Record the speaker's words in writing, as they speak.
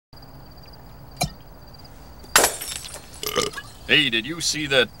Hey, did you see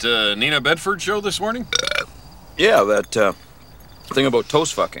that Nina Bedford show this morning? Yeah, that thing about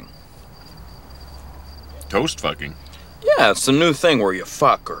toast fucking. Toast fucking? Yeah, it's the new thing where you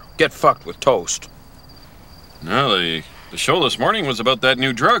fuck or get fucked with toast. No, the show this morning was about that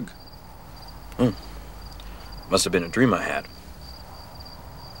new drug. Must have been a dream I had.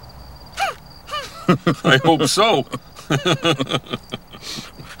 I hope so.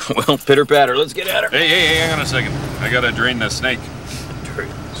 Well, pitter patter, let's get at her. Hey, hang on a second. I gotta drain the snake. Drain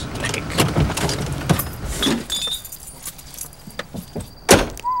the snake.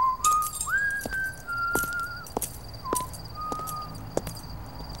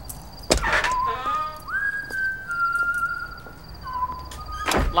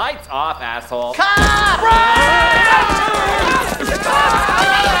 Lights off, asshole. Where's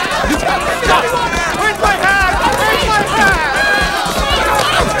my hat? Where's my hat?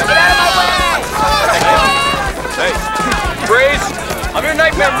 Get out of my way! Hey, Freeze! I'm your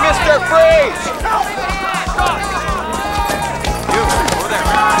nightmare, Mr. Freeze! You, over there.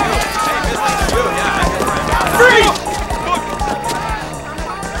 You. Hey, Mr. You, yeah. Freeze!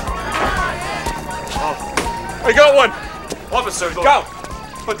 I got one. Officer, Down.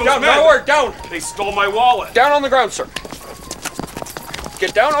 But those Down. men, Nowhere. Down. they stole my wallet. Down on the ground, sir.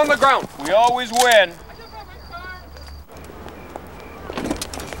 Get down on the ground. We always win.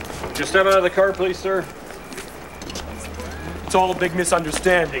 Just step out of the car, please, sir. It's all a big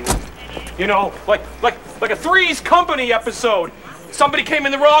misunderstanding. You know, like a Three's Company episode. Somebody came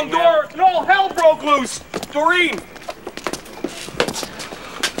in the wrong door and all hell broke loose. Doreen.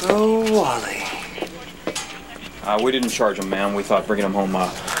 Oh, Wally. We didn't charge him, ma'am. We thought bringing him home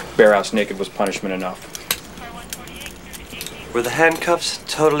bare-ass naked was punishment enough. Were the handcuffs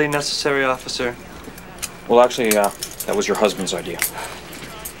totally necessary, officer? Well, actually, that was your husband's idea.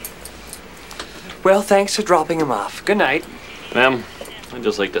 Well, thanks for dropping him off. Good night. Ma'am, I'd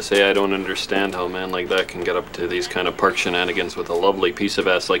just like to say I don't understand how a man like that can get up to these kind of park shenanigans with a lovely piece of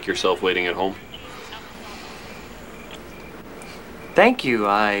ass like yourself waiting at home. Thank you,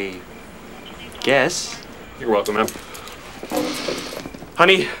 I guess. You're welcome, ma'am.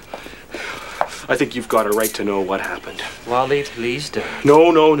 Honey, I think you've got a right to know what happened. Wally, please don't.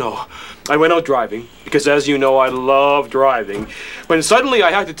 No. I went out driving, because as you know, I love driving, when suddenly I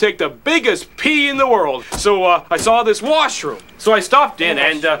had to take the biggest pee in the world. So I saw this washroom. So I stopped in,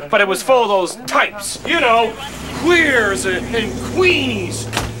 and but it was full of those types. You know, queers and queenies.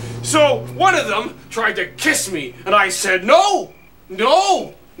 So one of them tried to kiss me, and I said, no.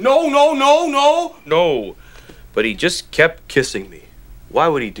 But he just kept kissing me. Why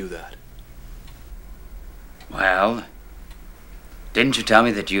would he do that? Well, didn't you tell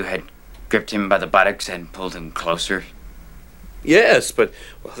me that you had gripped him by the buttocks and pulled him closer? Yes, but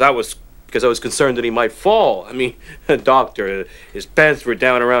that was because I was concerned that he might fall. I mean, doctor, his pants were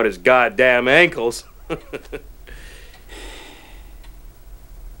down around his goddamn ankles.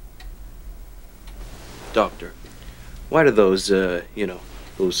 Doctor, why do those,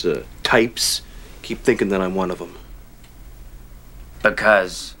 those types keep thinking that I'm one of them?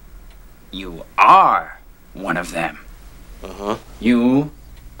 Because you are one of them. Uh-huh. You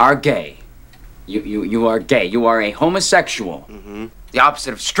are gay. You are gay. You are a homosexual. Mm-hmm. The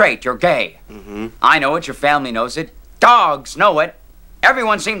opposite of straight. You're gay. Mm-hmm. I know it. Your family knows it. Dogs know it.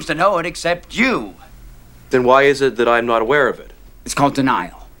 Everyone seems to know it except you. Then why is it that I'm not aware of it? It's called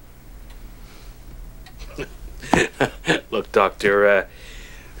denial. Look, Doctor, are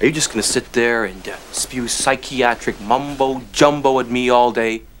you just gonna sit there and spew psychiatric mumbo-jumbo at me all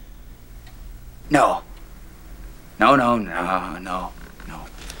day? No.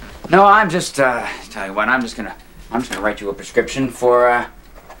 No, I'm just, tell you what, I'm just gonna write you a prescription for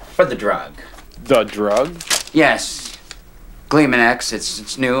the drug. The drug? Yes. Gleeman X,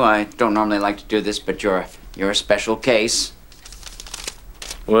 it's new. I don't normally like to do this, but you're a special case.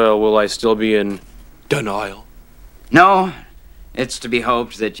 Well, will I still be in denial? No, it's to be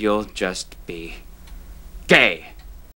hoped that you'll just be gay.